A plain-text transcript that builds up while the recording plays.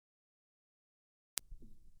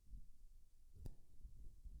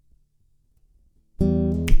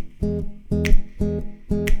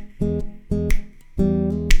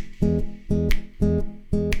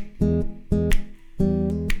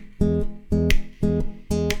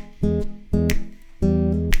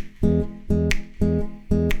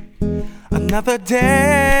Another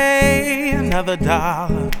day, another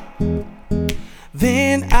dollar.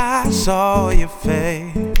 Then I saw your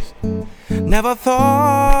face. Never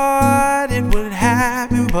thought it would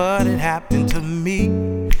happen, but it happened to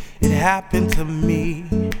me. It happened to me.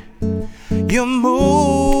 You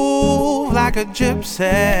move like a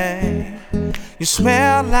gypsy. You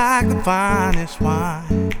smell like the finest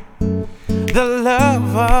wine. The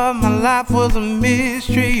love of my life was a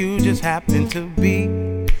mystery. You just happened to be.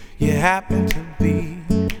 You happened to be.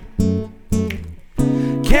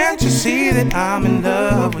 Can't you see that I'm in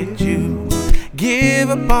love with you?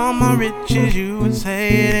 Give up all my riches, you would say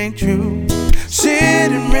it ain't true.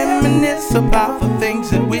 Sit and reminisce about the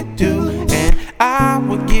things that we do, and I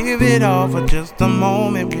would give it all for just a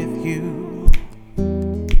moment with you.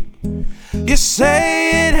 You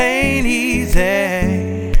say it ain't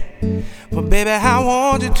easy, but baby, I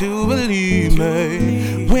want you to believe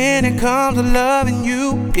me. When it comes to loving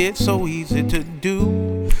you, it's so easy to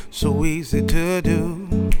do, so easy to do.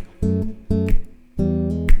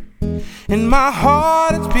 And my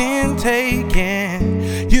heart has been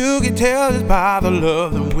taken. You can tell just by the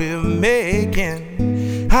love that we're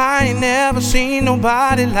making. I ain't never seen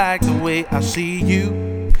nobody like the way I see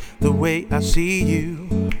you, the way I see you.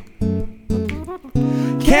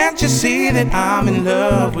 Can't you see that I'm in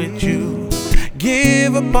love with you?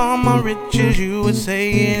 Give up all my riches, you would say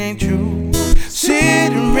it ain't true.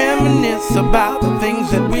 Sit and reminisce about the things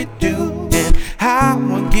that we do, and I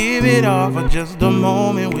would give it all for just a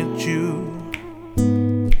moment with you.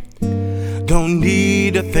 Don't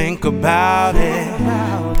need to think about it,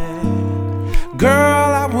 girl,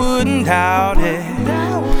 I wouldn't doubt it.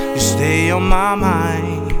 You stay on my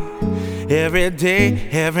mind every day,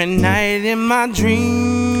 every night in my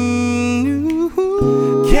dreams.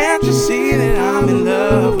 Can't you see that I'm in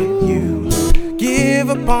love with you? Give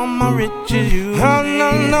up on my riches, you. Oh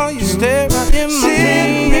no, you stay right in my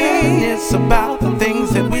dreams. It's about the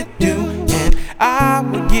things that we do, and I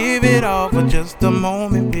would give it all for just a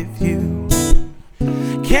moment with you.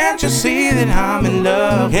 Can't you see that I'm in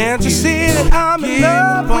love? Can't you see that I'm in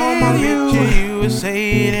love with you? You would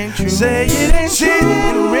say it ain't true. Say it ain't true. Sit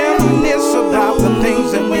and reminisce about the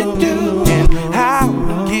things that we do, and I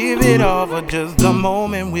would give it all for just a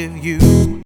moment with you.